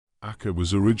Aker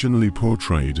was originally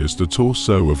portrayed as the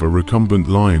torso of a recumbent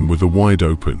lion with a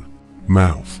wide-open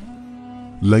mouth.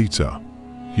 Later,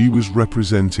 he was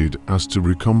represented as two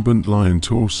recumbent lion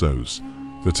torsos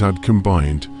that had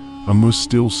combined and were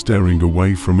still staring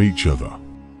away from each other.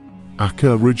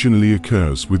 Aker originally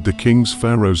occurs with the kings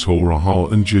pharaohs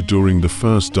Horahal and Jah during the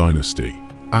First Dynasty.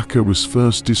 Aker was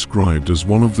first described as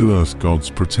one of the earth gods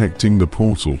protecting the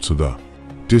portal to the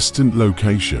distant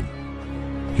location.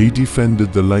 He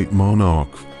defended the late monarch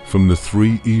from the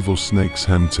three evil snakes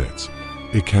Hemtet,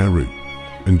 Ikaru,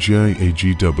 and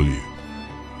Jagw.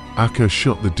 Aker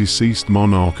shot the deceased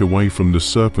monarch away from the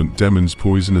serpent demon's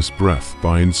poisonous breath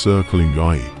by encircling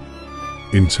Ai.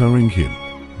 Interring him,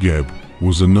 Geb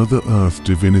was another earth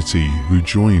divinity who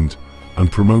joined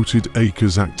and promoted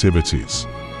Aker's activities.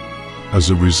 As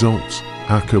a result,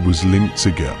 Aker was linked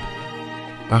to Geb.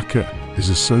 Aker is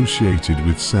associated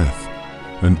with Seth,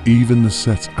 and even the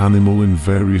Set animal in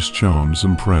various charms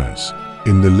and prayers.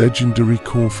 In the legendary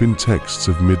Coffin texts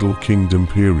of Middle Kingdom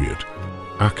period,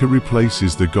 Aker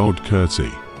replaces the god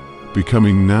Kurti,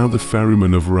 becoming now the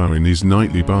ferryman of Ra in his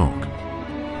nightly bark.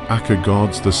 Aker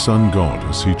guards the sun god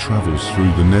as he travels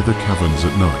through the nether caverns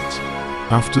at night.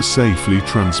 After safely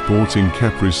transporting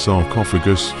Khepri's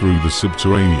sarcophagus through the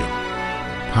subterranean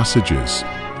passages,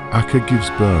 Aker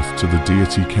gives birth to the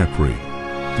deity Khepri,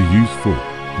 the youthful,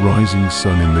 rising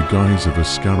sun in the guise of a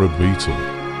scarab beetle.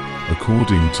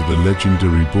 According to the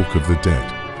legendary Book of the Dead,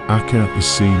 Aker is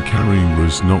seen carrying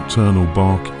Ra's nocturnal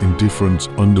bark in different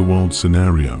underworld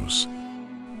scenarios.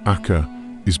 Aker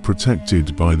is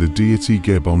protected by the deity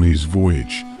Geb on his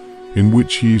voyage, in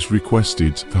which he is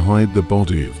requested to hide the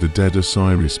body of the dead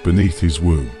Osiris beneath his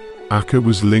womb. Aker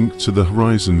was linked to the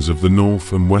horizons of the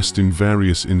north and west in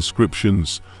various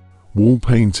inscriptions, wall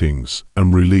paintings,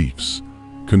 and reliefs,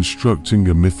 constructing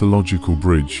a mythological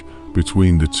bridge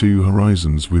between the two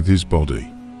horizons with his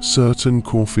body. Certain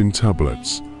coffin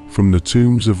tablets from the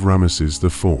tombs of Ramesses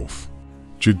IV,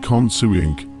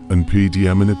 Jadkhonsuing, and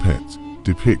Pediamenepet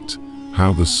depict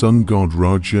how the sun god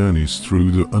Ra journeys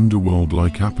through the underworld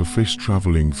like Apophis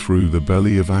traveling through the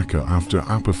belly of Aker after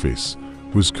Apophis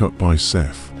was cut by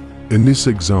Seth. In this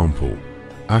example,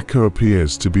 Aker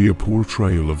appears to be a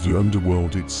portrayal of the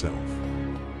underworld itself.